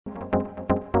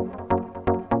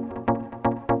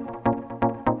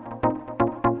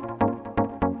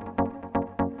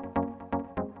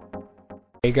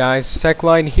Hey guys,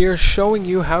 TechLine here, showing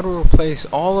you how to replace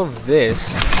all of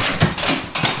this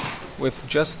with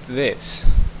just this.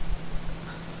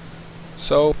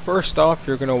 So first off,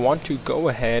 you're going to want to go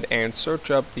ahead and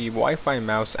search up the Wi-Fi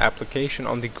mouse application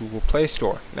on the Google Play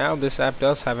Store. Now this app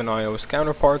does have an iOS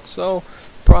counterpart, so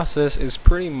the process is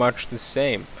pretty much the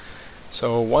same.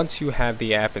 So once you have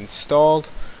the app installed,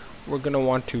 we're going to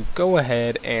want to go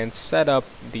ahead and set up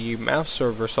the mouse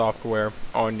server software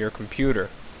on your computer.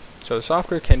 So the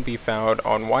software can be found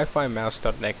on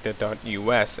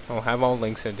wifi-mouse.necta.us. I'll have all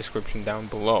links in the description down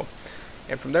below.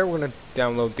 And from there we're going to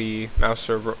download the mouse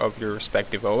server of your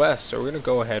respective OS. So we're going to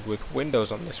go ahead with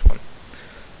Windows on this one.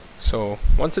 So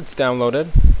once it's downloaded,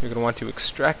 you're going to want to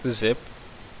extract the zip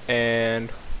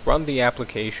and run the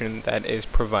application that is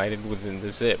provided within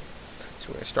the zip. So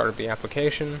we're going to start up the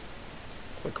application,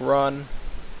 click run,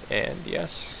 and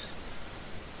yes.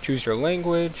 Choose your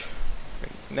language,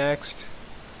 and next.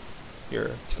 Your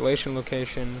installation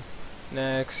location,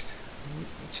 next,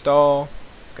 install,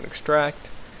 it's going to extract,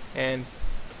 and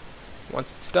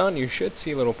once it's done you should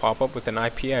see a little pop-up with an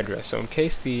IP address. So in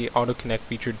case the auto connect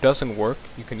feature doesn't work,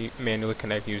 you can manually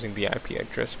connect using the IP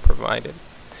address provided.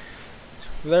 So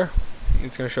from there,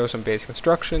 it's going to show some basic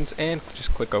instructions and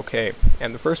just click OK.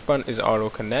 And the first button is auto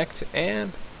connect,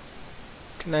 and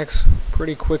connects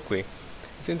pretty quickly.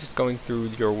 Since it's going through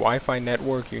your Wi-Fi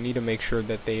network, you need to make sure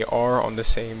that they are on the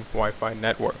same Wi-Fi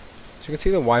network. So you can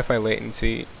see the Wi-Fi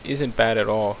latency isn't bad at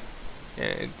all,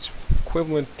 and it's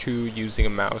equivalent to using a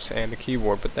mouse and a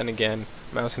keyboard. But then again,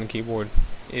 mouse and a keyboard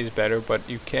is better, but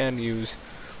you can use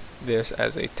this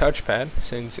as a touchpad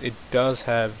since it does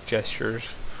have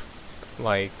gestures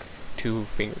like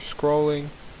two-finger scrolling,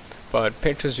 but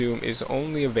pinch to zoom is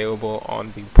only available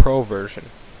on the Pro version.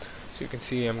 You can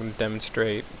see I'm going to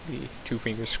demonstrate the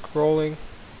two-finger scrolling,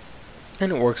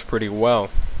 and it works pretty well,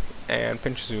 and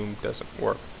pinch zoom doesn't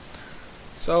work.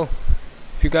 So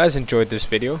if you guys enjoyed this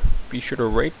video, be sure to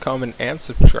rate, comment, and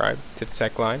subscribe to the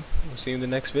TechLine. We'll see you in the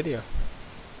next video.